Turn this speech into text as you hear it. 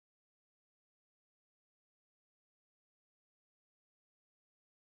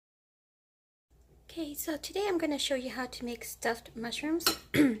Okay, so today I'm going to show you how to make stuffed mushrooms.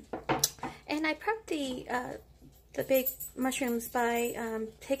 And I prepped the big mushrooms by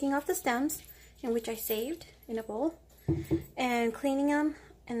taking off the stems, in which I saved in a bowl, and cleaning them.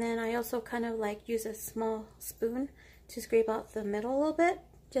 And then I also kind of like use a small spoon to scrape out the middle a little bit,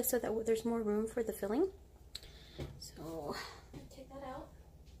 just so that there's more room for the filling. So take that out.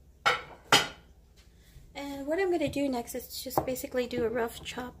 And what I'm going to do next is just basically do a rough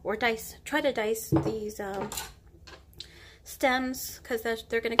chop or dice. Try to dice these stems, because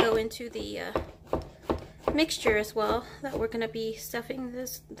they're going to go into the mixture as well that we're going to be stuffing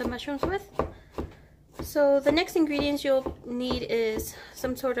the mushrooms with. So the next ingredients you'll need is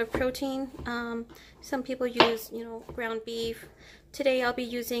some sort of protein. Some people use, ground beef. Today I'll be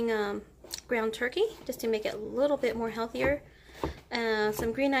using ground turkey just to make it a little bit more healthier.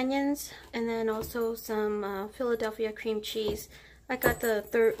 Some green onions, and then also some Philadelphia cream cheese. I got the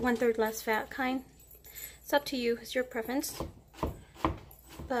 1/3 less fat kind. It's up to you, it's your preference.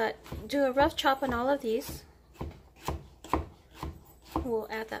 But do a rough chop on all of these. We'll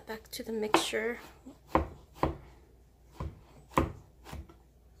add that back to the mixture.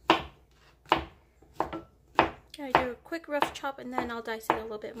 I do a quick rough chop and then I'll dice it a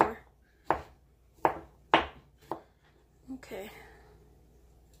little bit more. Okay.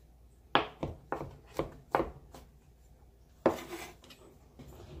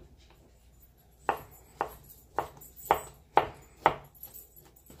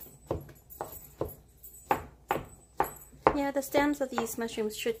 Yeah, the stems of these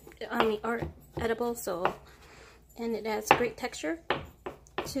mushrooms are edible, and it adds great texture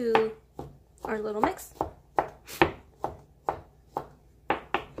to our little mix.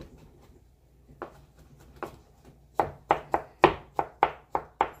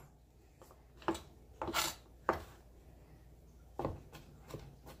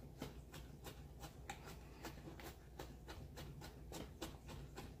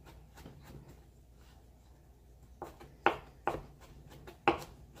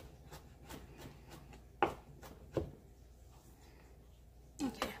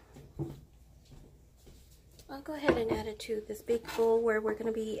 I'll go ahead and add it to this big bowl where we're going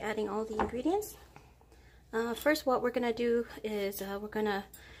to be adding all the ingredients. First, what we're going to do is we're going to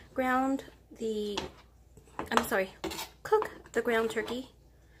cook the ground turkey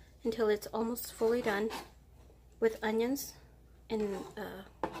until it's almost fully done with onions and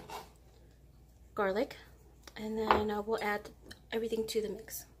garlic. And then we'll add everything to the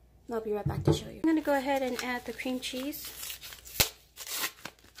mix. I'll be right back to show you. I'm going to go ahead and add the cream cheese.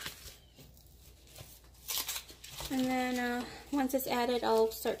 And then once it's added,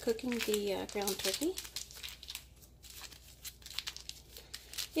 I'll start cooking the ground turkey.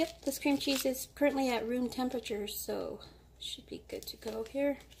 Yep, this cream cheese is currently at room temperature, so should be good to go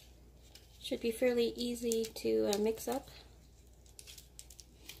here. Should be fairly easy to mix up.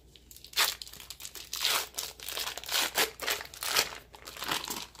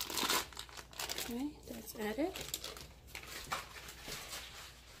 Okay, that's added.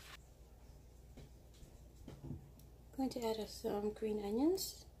 I'm going to add some green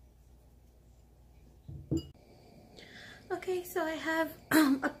onions. Okay, so I have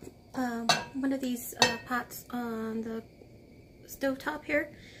one of these pots on the stove top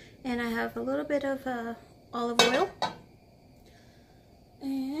here, and I have a little bit of olive oil,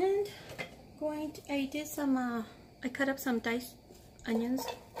 and I cut up some diced onions.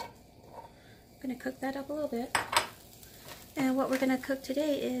 I'm going to cook that up a little bit. And what we're going to cook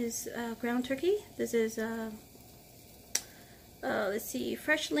today is ground turkey. This is let's see,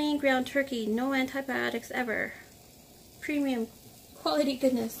 fresh lean ground turkey, no antibiotics ever. Premium quality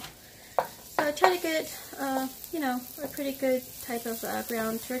goodness. So I try to get, a pretty good type of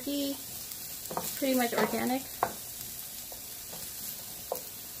ground turkey, pretty much organic.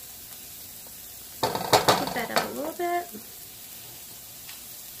 Cook that up a little bit.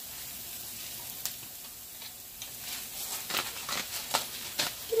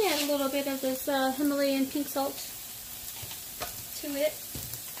 And add a little bit of this Himalayan pink salt to it.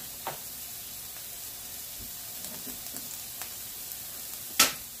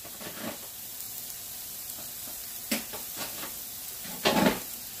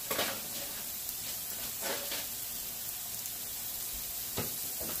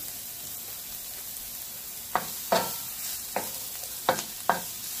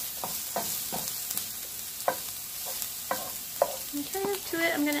 And turn up to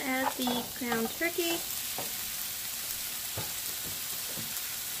it, I'm going to add the ground turkey.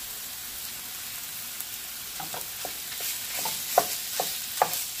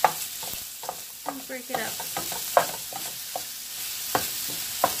 break it up.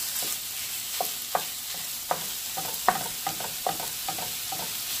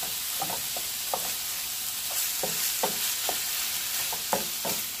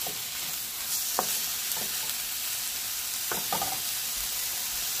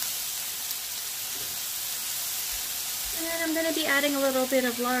 I'm going to be adding a little bit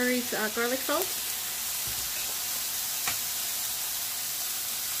of Lawry's garlic salt.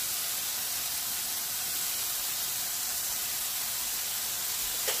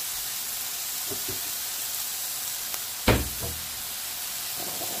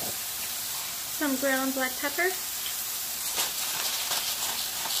 Some ground black pepper.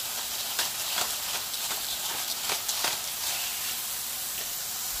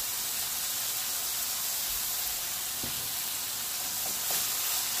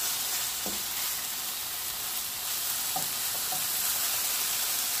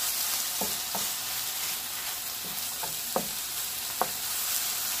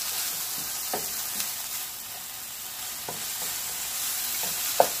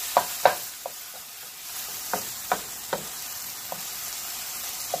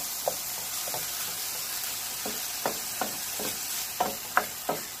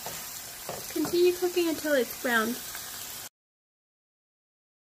 Continue cooking until it's brown.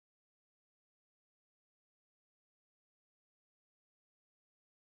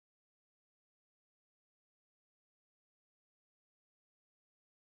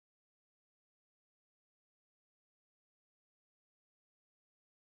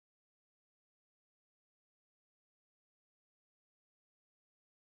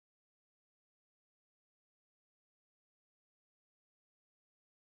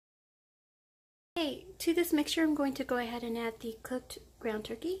 Okay, to this mixture I'm going to go ahead and add the cooked ground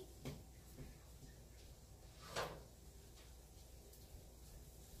turkey.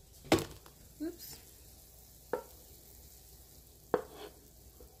 Oops.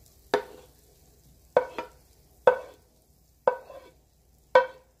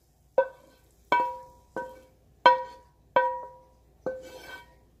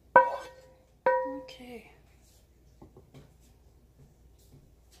 Okay.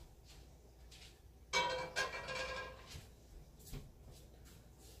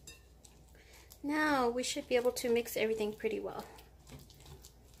 Now we should be able to mix everything pretty well.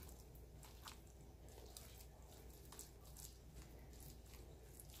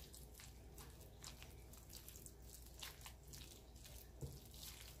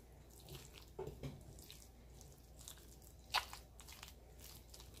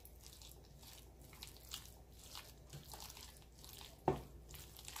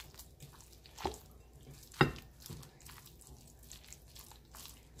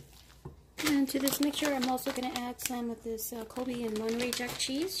 And to this mixture, I'm also going to add some of this Colby and Monterey Jack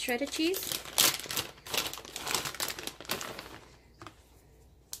cheese, shredded cheese.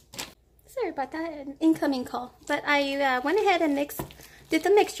 Sorry about that, an incoming call. But I went ahead and did the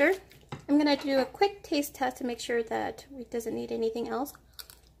mixture. I'm going to do a quick taste test to make sure that it doesn't need anything else.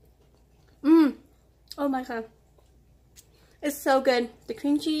 Oh my god. It's so good. The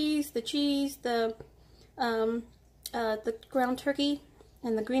cream cheese, the ground turkey,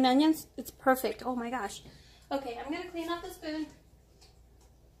 and the green onions, it's perfect. Oh my gosh. Okay, I'm gonna clean up the spoon.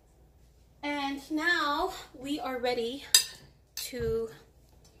 And now we are ready to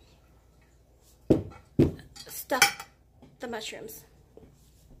stuff the mushrooms.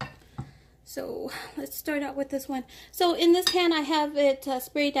 So let's start out with this one. So in this pan I have it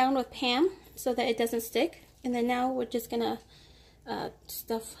sprayed down with Pam so that it doesn't stick. And then now we're just gonna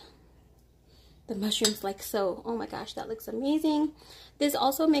stuff the mushrooms like so. Oh my gosh, that looks amazing. This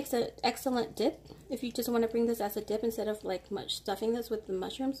also makes an excellent dip if you just want to bring this as a dip instead of like stuffing this with the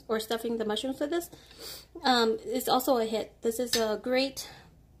mushrooms or stuffing the mushrooms with this. It's also a hit. This is a great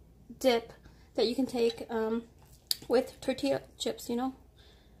dip that you can take with tortilla chips, you know.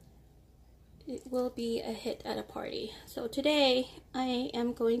 It will be a hit at a party. So today I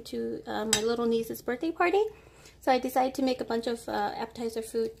am going to my little niece's birthday party. So I decided to make a bunch of appetizer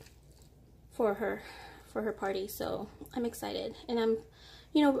food for her party. So I'm excited, and I'm,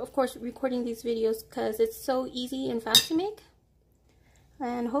 you know, of course recording these videos because it's so easy and fast to make.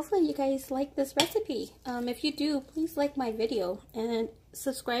 And hopefully you guys like this recipe. If you do, please like my video and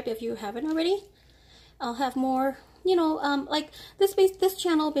subscribe if you haven't already. I'll have more, you know, like this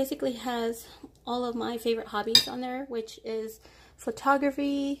channel basically has all of my favorite hobbies on there, which is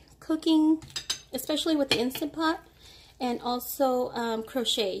photography, cooking, especially with the Instant Pot, and also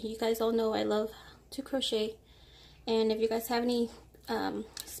crochet. You guys all know I love to crochet, and if you guys have any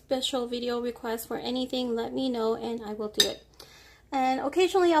special video requests for anything, let me know and I will do it. And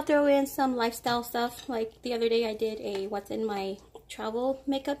occasionally I'll throw in some lifestyle stuff. Like the other day I did a what's in my travel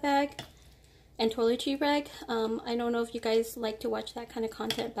makeup bag and toiletry rag. I don't know if you guys like to watch that kind of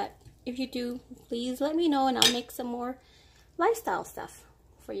content, but if you do, please let me know and I'll make some more lifestyle stuff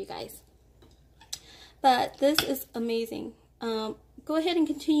for you guys. But this is amazing. Go ahead and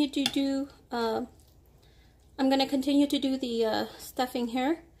continue to do I'm going to continue to do the stuffing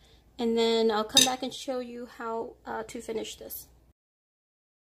here, and then I'll come back and show you how to finish this.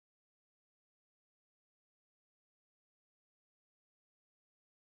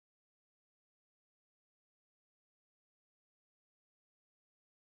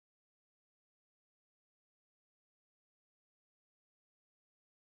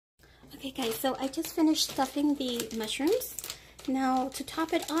 Okay guys, so I just finished stuffing the mushrooms. Now to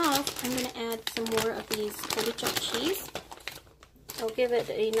top it off, I'm going to add some more of these fully chopped cheese. I'll give it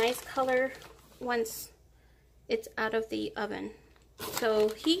a nice color once it's out of the oven. So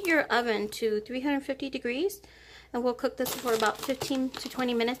heat your oven to 350 degrees and we'll cook this for about 15 to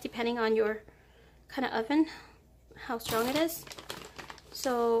 20 minutes depending on your kind of oven, how strong it is.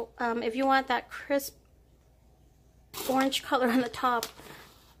 So if you want that crisp orange color on the top,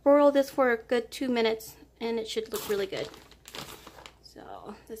 broil this for a good 2 minutes and it should look really good.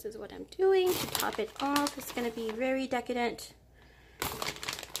 So this is what I'm doing to top it off. It's going to be very decadent,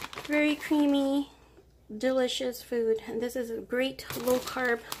 very creamy, delicious food. And this is a great low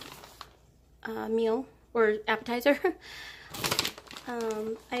carb meal or appetizer.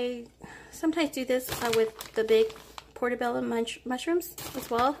 I sometimes do this with the big portobello mushrooms as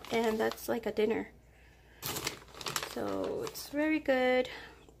well, and that's like a dinner. So it's very good.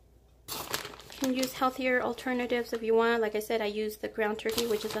 You can use healthier alternatives if you want. Like I said, I use the ground turkey,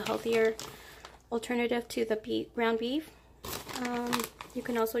 which is a healthier alternative to the ground beef. You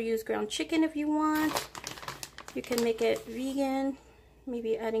can also use ground chicken if you want. You can make it vegan,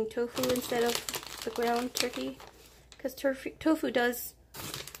 maybe adding tofu instead of the ground turkey, because tofu does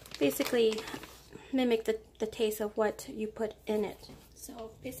basically mimic the taste of what you put in it.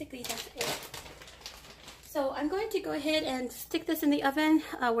 So basically that's it. So I'm going to go ahead and stick this in the oven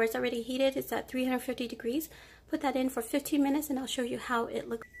where it's already heated. It's at 350 degrees. Put that in for 15 minutes and I'll show you how it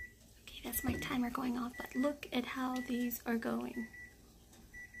looks. Okay, that's my timer going off, but look at how these are going.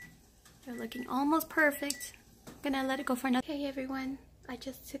 They're looking almost perfect. I'm gonna let it go for another. Okay everyone, I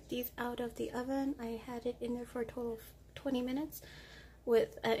just took these out of the oven. I had it in there for a total of 20 minutes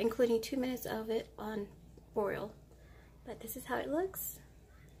with including 2 minutes of it on broil. But this is how it looks.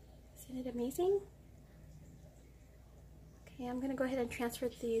 Isn't it amazing? Okay, I'm gonna go ahead and transfer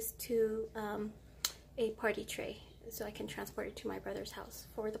these to a party tray so I can transport it to my brother's house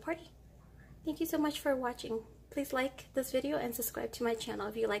for the party. Thank you so much for watching. Please like this video and subscribe to my channel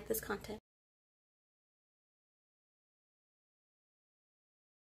if you like this content.